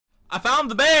I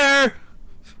found the bear!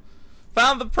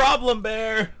 Found the problem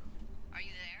bear! Are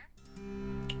you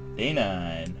there? Day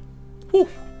 9. Whew.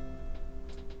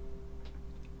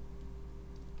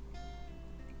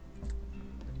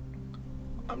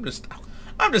 I'm just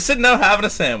sitting out having a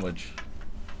sandwich.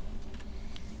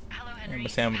 Hello, Henry. And my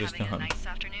sandwich is Having a done. nice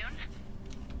afternoon?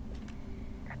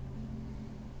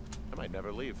 I might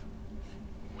never leave.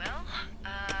 Well,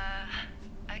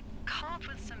 I called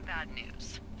with some bad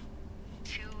news.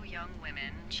 2 young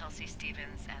women, Chelsea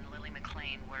Stevens and Lily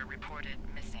McLean, were reported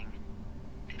missing.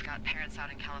 They've got parents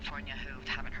out in California who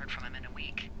haven't heard from them in a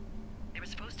week. They were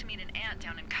supposed to meet an aunt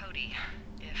down in Cody.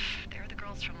 If they're the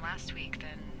girls from last week,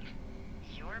 then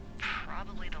you're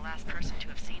probably the last person to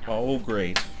have seen them. Oh,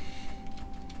 great.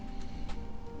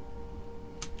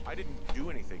 I didn't do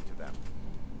anything to them.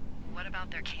 What about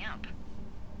their camp?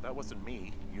 That wasn't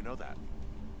me. You know that.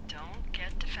 Don't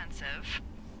get defensive.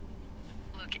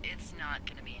 Look, it's not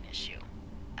gonna be an issue.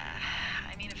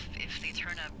 I mean, if they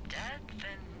turn up dead,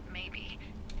 then maybe.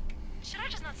 Should I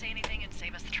just not say anything and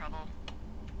save us the trouble?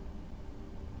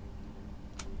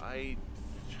 I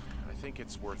think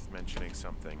it's worth mentioning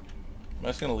something. Am I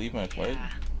just gonna leave my plate?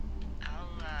 Yeah.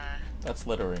 That's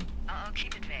littering. I'll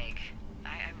keep it vague.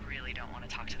 I really don't want to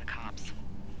talk to the cops.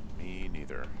 Me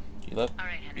neither. You left. All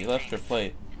right, Henry, You left your thanks.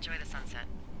 plate. Enjoy the sunset.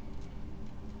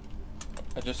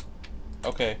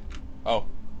 Okay. Oh.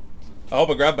 I hope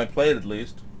I grabbed my plate at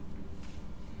least.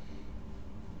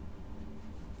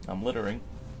 I'm littering.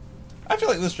 I feel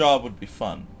like this job would be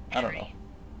fun. I don't know.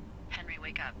 Henry,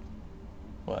 wake up.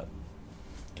 What?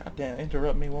 God damn,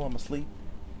 interrupt me while I'm asleep.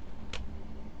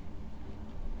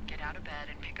 Get out of bed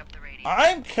and pick up the radio.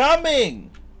 I'm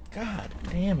coming! God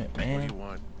damn it, What do man. you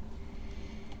want?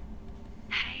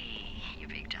 Hey, you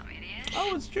big dumb idiot.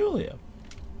 Oh, it's Julia.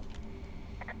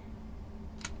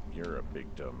 You're a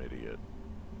big dumb idiot.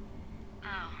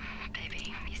 Oh,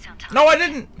 baby, you sound tired. No, I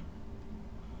didn't!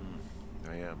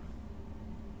 I am.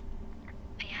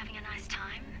 Are you having a nice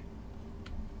time?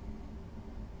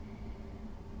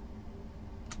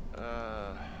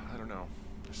 I don't know.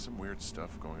 There's some weird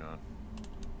stuff going on.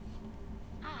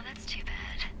 Oh, that's too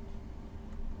bad.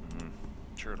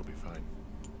 Sure, it'll be fine.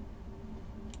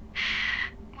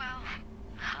 Well,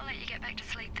 I'll let you get back to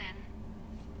sleep then.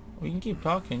 We can keep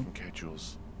talking. Okay,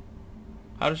 Jules.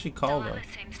 How does she call though? Delilah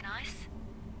seems nice.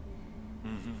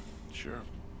 Sure.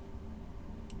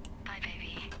 Bye,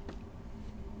 baby.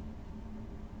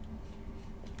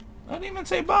 I didn't even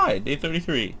say bye. Day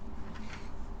 33.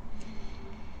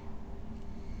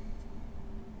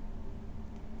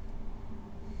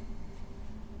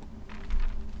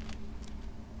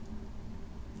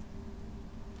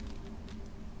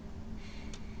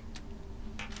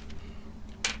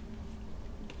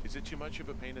 Is it too much of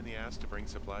a pain in the ass to bring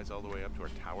supplies all the way up to our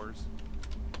towers?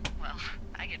 Well,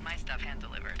 I get my stuff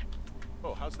hand-delivered.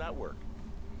 Oh, how's that work?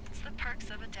 It's the perks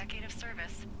of a decade of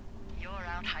service. You're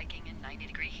out hiking in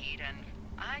 90-degree heat, and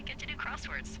I get to do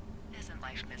crosswords. Isn't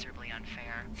life miserably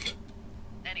unfair?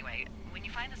 Anyway, when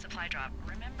you find the supply drop,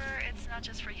 remember it's not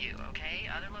just for you, okay?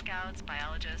 Other lookouts,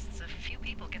 biologists, a few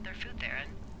people get their food there,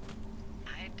 and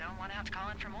I don't want to have to call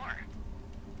in for more.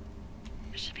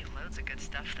 There should be loads of good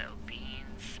stuff, though.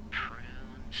 Beans,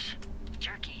 prunes,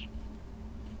 jerky.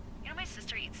 You know, my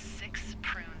sister eats 6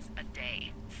 prunes a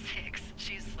day. 6.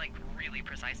 She's, like, really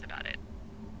precise about it.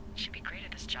 She'd be great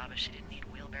at this job if she didn't need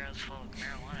wheelbarrows full of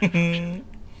marijuana.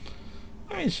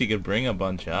 I mean, she could bring a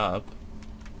bunch up.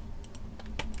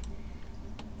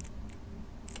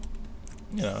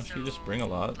 You know, she just bring a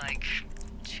lot. Like,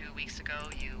 2 weeks ago,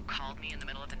 you called me in the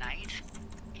middle of the night.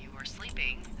 You were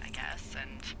sleeping, I guess,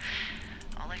 and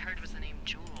all I heard was the name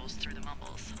Jules through the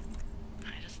mumbles.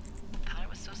 I just thought it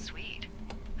was so sweet.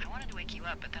 I wanted to wake you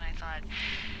up, but then I thought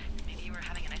maybe you were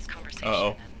having a nice conversation.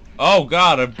 Uh-oh. And Oh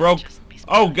god, I broke... just be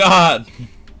Oh smart. god!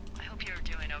 I hope you're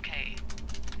doing okay,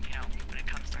 you know, when it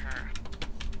comes to her.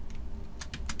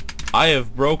 I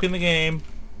have broken the game.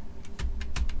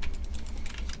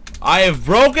 I have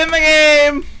broken the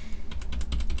game!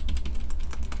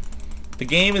 The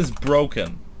game is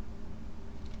broken.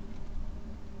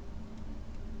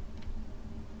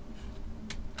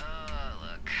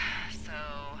 Look, so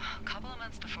a couple of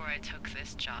months before I took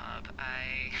this job,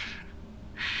 I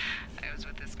was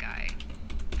with this guy.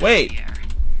 Wait! Pierre.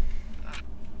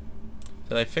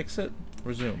 Did I fix it?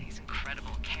 Resume. He's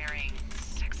incredible, caring,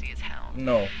 sexy as hell.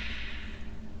 No.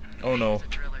 Oh no. He was a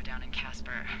driller down in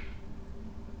Casper.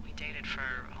 We dated for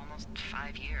almost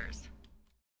 5 years.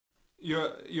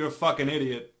 You're a fucking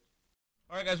idiot.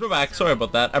 Alright guys, we're back. Sorry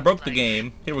about that. I broke the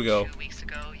game. Here we go. 2 weeks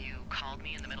ago, you called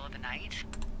me in the middle of the night.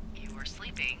 You were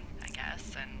sleeping, I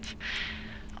guess, and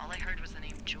all I heard was the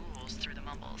name Jules through the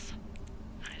mumbles.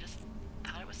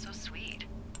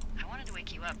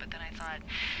 up, but then I thought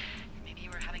maybe you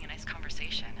were having a nice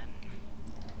conversation and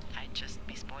I'd just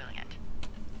be spoiling it.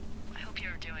 I hope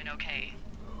you're doing okay,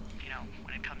 you know,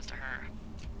 when it comes to her.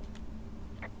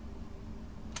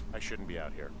 I shouldn't be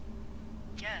out here.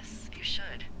 Yes, you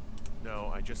should.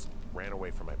 No, I just ran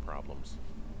away from my problems.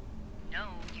 No,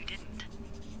 you didn't.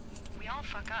 We all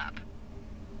fuck up.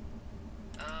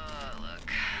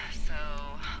 Look, so...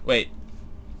 Wait.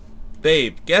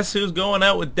 Babe, guess who's going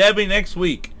out with Debbie next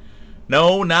week?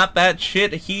 No, not that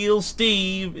shit heel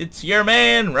Steve. It's your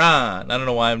man, Ron. I don't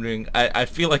know why I'm doing... I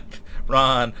feel like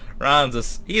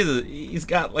he's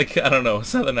got like, I don't know, a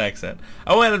southern accent.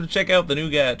 I wanted to check out the new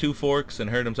guy at Two Forks and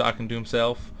heard him talking to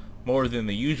himself more than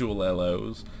the usual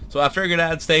LOs. So I figured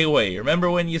I'd stay away.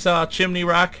 Remember when you saw Chimney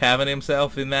Rock having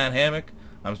himself in that hammock?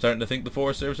 I'm starting to think the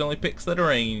Forest Service only picks the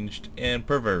deranged and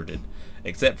perverted.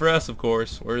 Except for us, of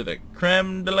course. We're the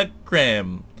creme de la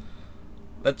creme.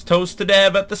 Let's toast to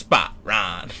Deb at the spot,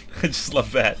 Ron. I just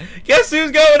love that. Guess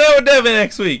who's going out with Debbie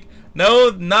next week? No,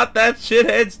 not that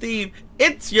shithead Steve.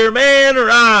 It's your man,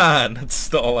 Ron.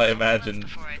 That's all I imagined.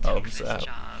 Before I took this job,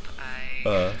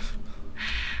 I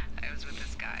was with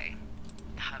this guy,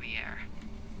 Javier.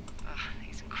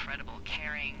 He's incredible,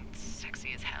 caring,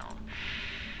 sexy as hell.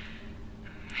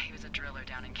 He was a driller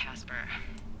down in Casper.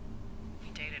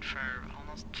 We dated for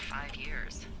almost 5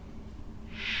 years.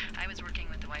 I was working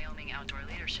with the Wyoming Outdoor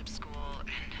Leadership School,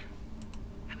 and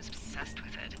I was obsessed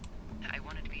with it. I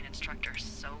wanted to be an instructor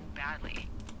so badly.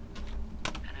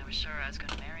 And I was sure I was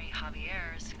going to marry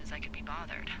Javier as soon as I could be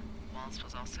bothered. Waltz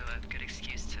was also a good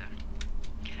excuse to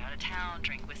get out of town,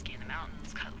 drink whiskey in the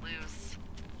mountains, cut loose.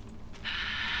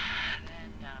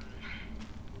 Then,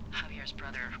 Javier's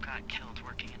brother got killed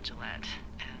working in Gillette,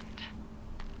 and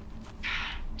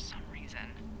for some reason,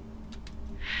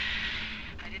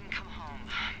 I didn't come home.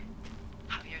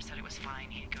 Javier said it was fine.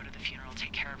 He'd go to the funeral,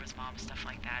 take care of his mom, stuff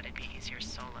like that. It'd be easier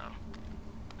solo.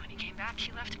 When he came back,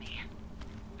 he left me.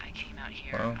 I came out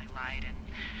here, Wow. I lied, and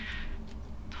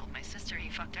told my sister he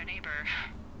fucked our neighbor.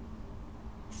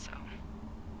 So,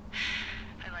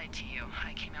 I lied to you.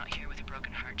 I came out here with a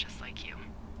broken heart just like you.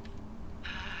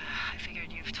 I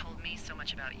figured you've told me so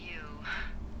much about you,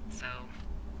 so,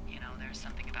 you know, there's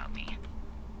something about me.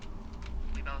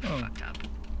 We both fucked up.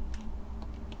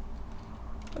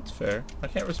 That's fair. I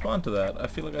can't respond to that. I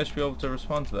feel like I should be able to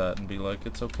respond to that and be like,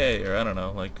 it's okay, or I don't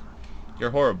know, like,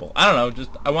 you're horrible. I don't know,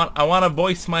 just, I want to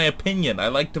voice my opinion. I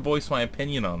like to voice my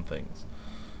opinion on things.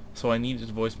 So I needed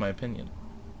to voice my opinion.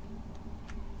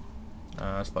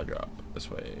 Spot drop. This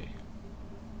way.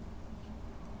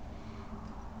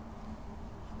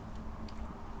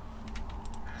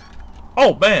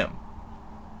 Oh, bam!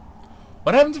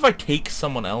 What happens if I take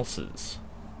someone else's?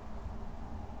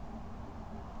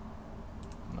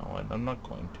 No, I'm not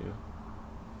going to.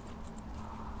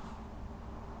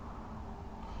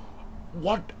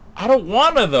 What? I don't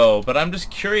wanna though, but I'm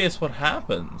just curious what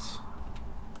happens.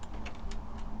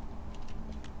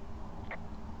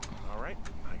 Alright,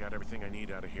 I got everything I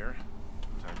need out of here.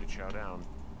 Time to chow down.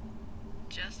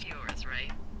 Just yours,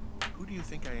 right? Who do you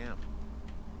think I am?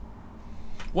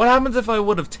 What happens if I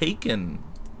would have taken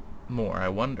more, I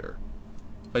wonder?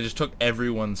 If I just took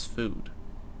everyone's food.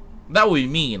 That would be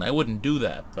mean. I wouldn't do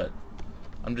that, but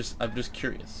I'm just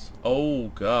curious. Oh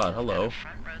god, hello. Got a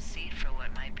front row seat for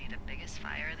what might be the biggest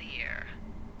fire of the year.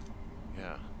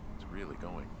 Yeah, it's really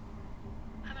going.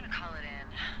 I'm gonna call it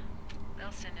in.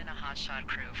 They'll send in a hotshot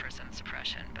crew for some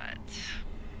suppression, but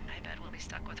I bet we'll be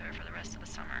stuck with her for the rest of the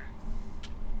summer.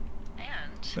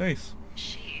 And Nice.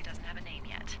 she doesn't have a name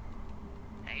yet.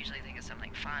 I usually think of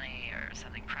something funny or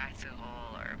something practical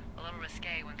or a little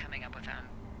risque when coming up with them.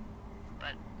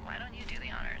 But why don't you do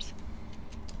the honors?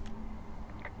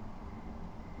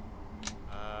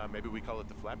 Maybe we call it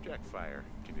the Flapjack Fire.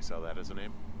 Can you sell that as a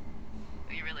name?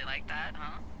 You really like that,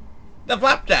 huh? The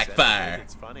Flapjack Sounds Fire! like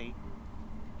it's funny.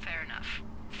 Fair enough.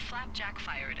 Flapjack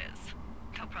Fire it is.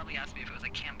 They'll probably ask me if it was a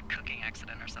camp cooking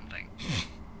accident or something.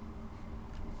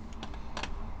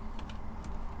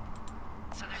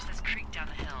 So there's this creek down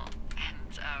the hill,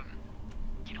 and,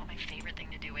 you know what my favorite thing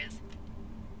to do is?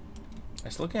 I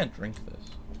still can't drink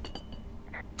this.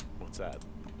 What's that?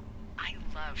 I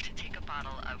love to take a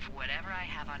bottle of whatever I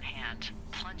have on hand,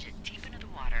 plunge it deep into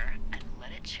the water, and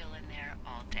let it chill in there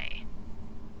all day.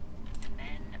 And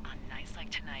then, on nights like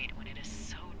tonight, when it is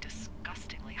so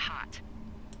disgustingly hot,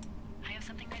 I have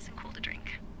something nice and cool to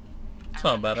drink. It's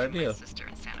not a bad I learned from idea. My sister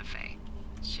in Santa Fe.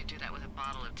 She'd do that with a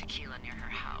bottle of tequila near her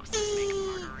house and make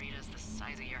margaritas the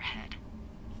size of your head.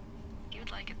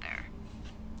 You'd like it there.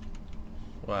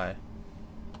 Why?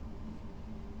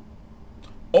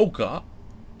 Oh god.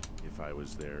 If I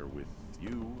was there with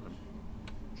you, I'm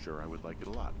Sure, I would like it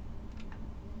a lot.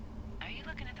 Are you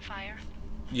looking at the fire?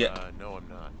 Yeah. No, I'm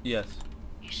not. Yes.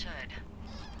 You should.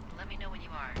 Let me know when you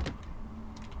are.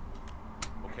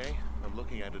 Okay, I'm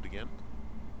looking at it again.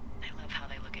 I love how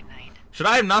they look at night. Should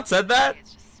I have not said that?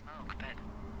 It's just smoke, but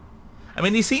I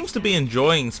mean, he seems to be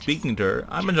enjoying speaking to her.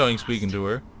 I'm enjoying speaking to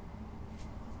her.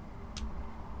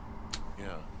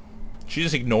 Yeah. She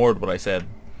just ignored what I said.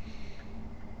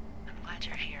 I'm glad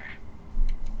you're here.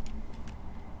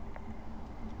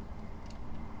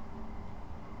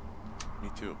 Me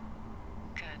too.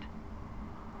 Good.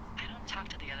 I don't talk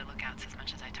to the other lookouts as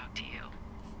much as I talk to you.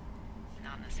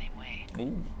 Not in the same way.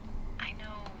 Ooh. I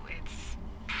know it's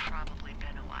probably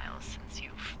been a while since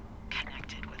you've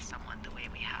connected with someone the way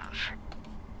we have.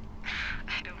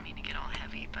 I don't mean to get all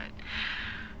heavy, but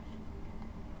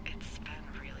it's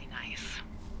been really nice.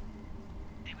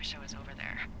 I wish I was over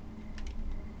there.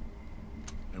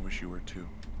 I wish you were too.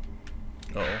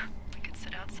 Oh. We could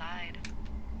sit outside.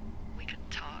 We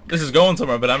could talk. This is going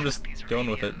somewhere, but I'm just These going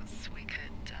with it. radios. We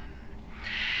could,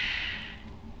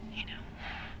 you know.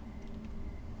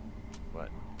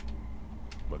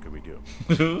 What could we do?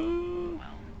 Well,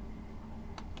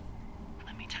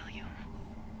 let me tell you.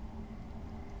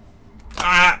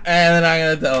 Ah, and they're not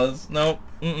gonna tell us. Nope.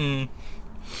 Mm-mm.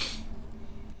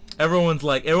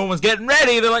 Everyone's getting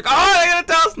ready. They're like, oh, they're gonna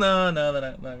tell us. No, they're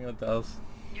not gonna tell us.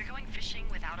 You're going fishing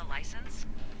without a license?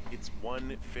 It's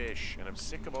one fish, and I'm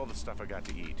sick of all the stuff I got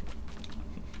to eat.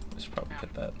 I should probably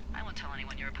cut that. I won't tell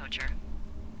anyone you're a poacher.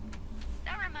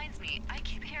 That reminds me, I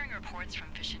keep hearing reports from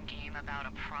Fish and Game about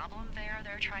a problem there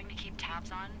they're trying to keep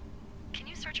tabs on. Can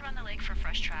you search around the lake for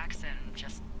fresh tracks and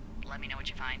just let me know what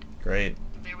you find? Great.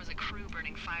 There was a crew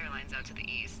burning fire lines out to the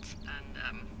east,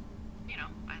 and, you know,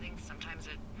 I think sometimes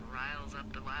it riles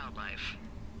up the wildlife.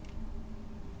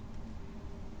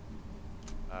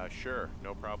 Sure,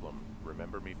 no problem.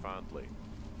 Remember me fondly.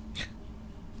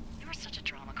 You were such a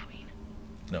drama queen.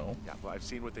 No. Yeah, well, I've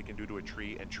seen what they can do to a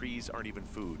tree, and trees aren't even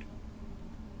food.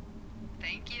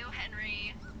 Thank you,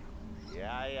 Henry.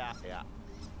 Yeah.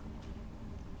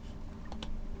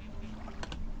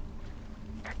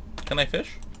 Can I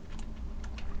fish?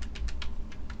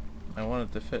 I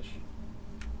wanted to fish.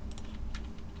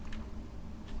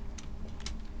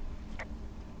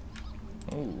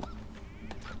 Ooh.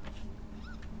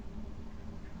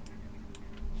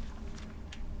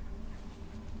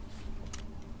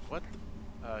 What?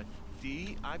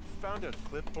 D, I found a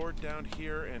clipboard down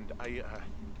here, and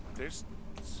there's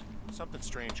something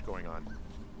strange going on.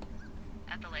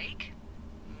 At the lake?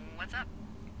 What's up?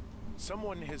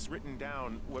 Someone has written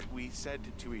down what we said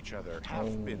to each other,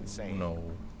 have been saying. No.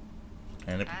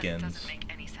 And it That begins. doesn't make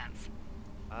any sense.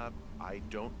 I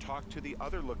don't talk to the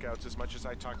other lookouts as much as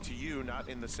I talk to you, not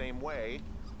in the same way.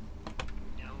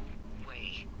 No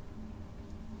way.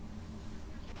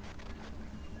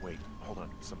 Wait, hold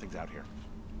on. Something's out here.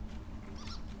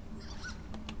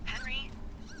 Henry?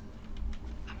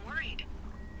 I'm worried.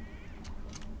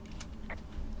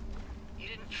 You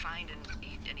didn't find and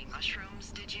eat any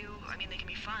mushrooms, did you? I mean, they can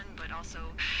be fun, but also,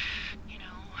 you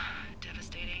know,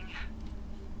 devastating.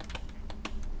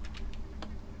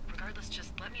 Regardless,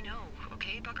 just let me know,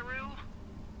 okay, buckaroo?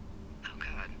 Oh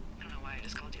god, I don't know why I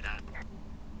just called you that.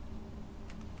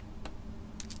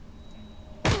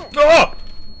 Oh!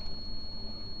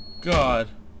 God.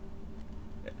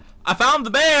 I found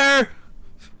the bear!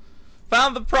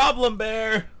 Found the problem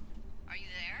bear! Are you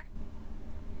there?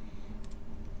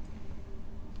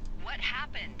 What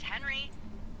happened, Henry?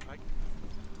 I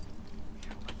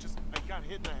got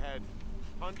hit in the head.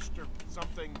 Punched or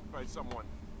something by someone.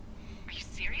 Are you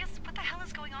serious? What the hell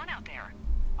is going on out there?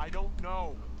 I don't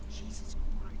know. Jesus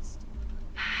Christ.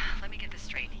 Let me get this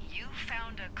straight. You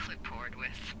found a clipboard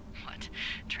with, what,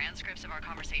 transcripts of our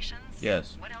conversations?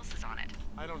 Yes. What else is on it?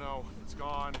 I don't know. It's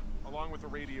gone, along with a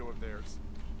radio of theirs.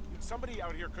 Somebody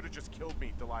out here could have just killed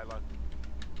me, Delilah.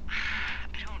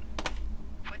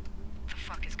 What the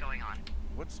fuck is going on?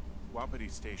 What's Wapiti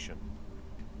Station?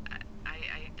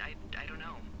 I don't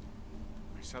know.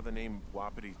 I saw the name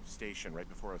Wapiti Station right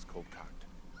before I was cold-cocked.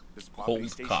 Does Wapiti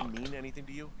Station mean anything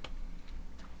to you?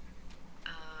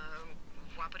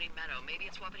 Wapiti Meadow. Maybe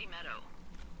it's Wapiti Meadow.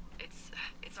 It's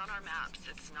on our maps.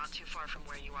 It's not too far from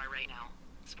where you are right now.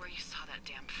 It's where you saw that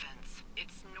damn fence.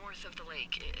 It's north of the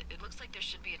lake. It looks like there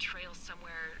should be a trail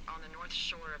somewhere on the north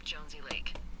shore of Jonesy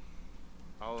Lake.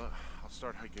 I'll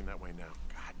start hiking that way now.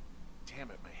 God damn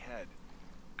it, my head.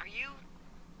 Are you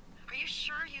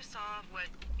sure you saw what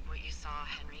you saw,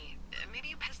 Henry? Maybe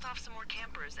you pissed off some more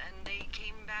campers and they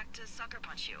came back to sucker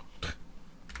punch you.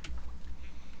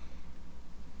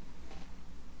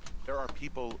 There are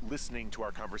people listening to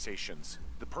our conversations.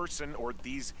 The person or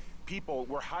these people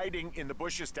were hiding in the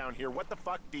bushes down here. What the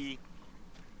fuck, D?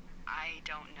 I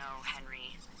don't know,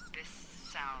 Henry. This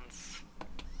sounds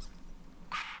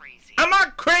crazy. I'm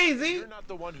not crazy! You're not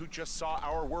the one who just saw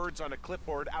our words on a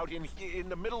clipboard out in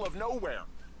the middle of nowhere.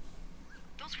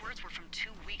 Those words were from 2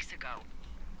 weeks ago.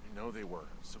 I know they were.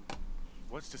 So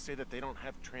what's to say that they don't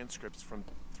have transcripts from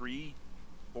 3,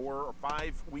 4, or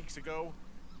 5 weeks ago?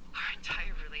 Our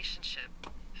entire relationship,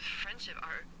 friendship,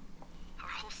 our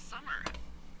whole summer.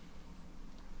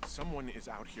 Someone is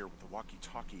out here with a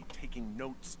walkie-talkie, taking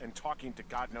notes and talking to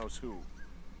God knows who.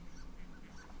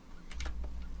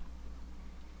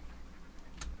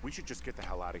 We should just get the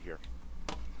hell out of here.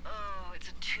 Oh, it's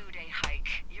a 2-day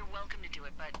hike. You're welcome to do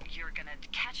it, but you're gonna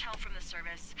catch hell from the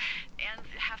service and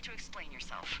have to explain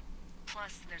yourself.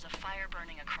 Plus, there's a fire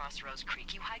burning across Rose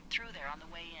Creek. You hiked through there on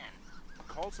the way in.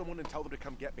 Call someone and tell them to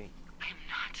come get me. I'm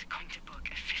not going to book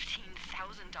a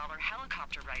 $15,000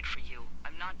 helicopter ride for you.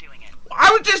 I'm not doing it.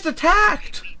 I was just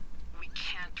attacked! We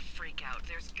can't freak out.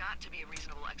 There's got to be a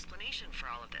reasonable explanation for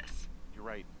all of this. You're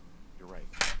right. You're right.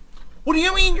 What do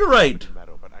you mean you're right?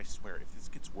 Meadow, but I swear, if this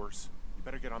gets worse, you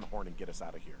better get on the horn and get us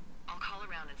out of here. I'll call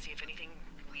around and see if anything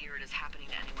weird is happening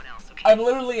to anyone else, okay? I'm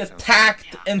literally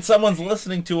attacked and someone's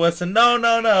listening to us and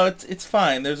no, it's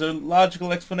fine. There's a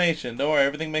logical explanation. Don't worry,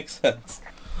 everything makes sense.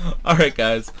 Alright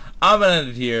guys, I'm gonna end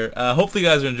it here. Hopefully you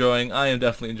guys are enjoying. I am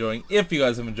definitely enjoying. If you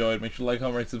guys have enjoyed, make sure to like,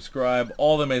 comment, rate, subscribe,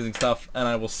 all the amazing stuff, and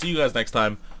I will see you guys next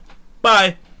time.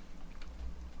 Bye!